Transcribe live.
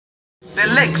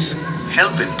Their legs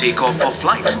help in takeoff or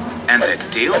flight, and their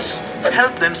tails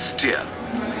help them steer.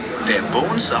 Their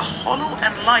bones are hollow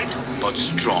and light but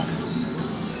strong.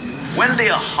 When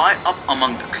they are high up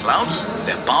among the clouds,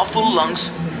 their powerful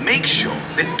lungs make sure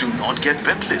they do not get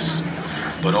breathless.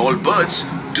 But all birds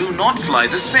do not fly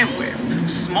the same way.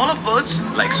 Smaller birds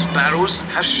like sparrows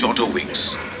have shorter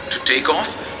wings. To take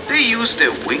off, they use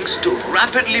their wings to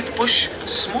rapidly push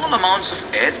small amounts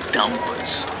of air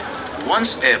downwards.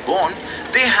 Once airborne,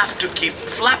 they have to keep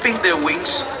flapping their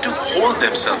wings to hold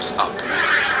themselves up.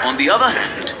 On the other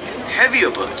hand, heavier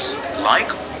birds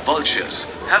like vultures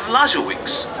have larger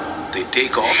wings. They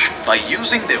take off by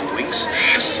using their wings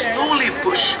to slowly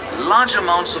push large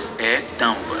amounts of air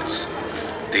downwards.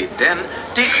 They then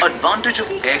take advantage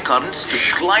of air currents to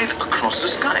glide across the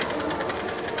sky.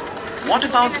 What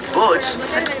about birds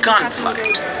that can't fly,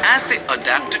 as they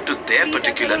adapted to their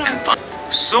particular environment?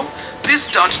 So, they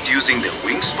started using their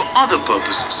wings for other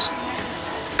purposes.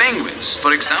 Penguins,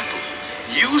 for example,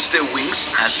 use their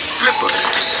wings as flippers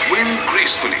to swim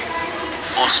gracefully.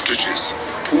 Ostriches,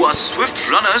 who are swift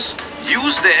runners,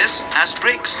 use theirs as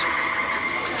brakes.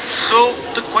 So,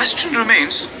 the question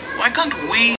remains, why can't we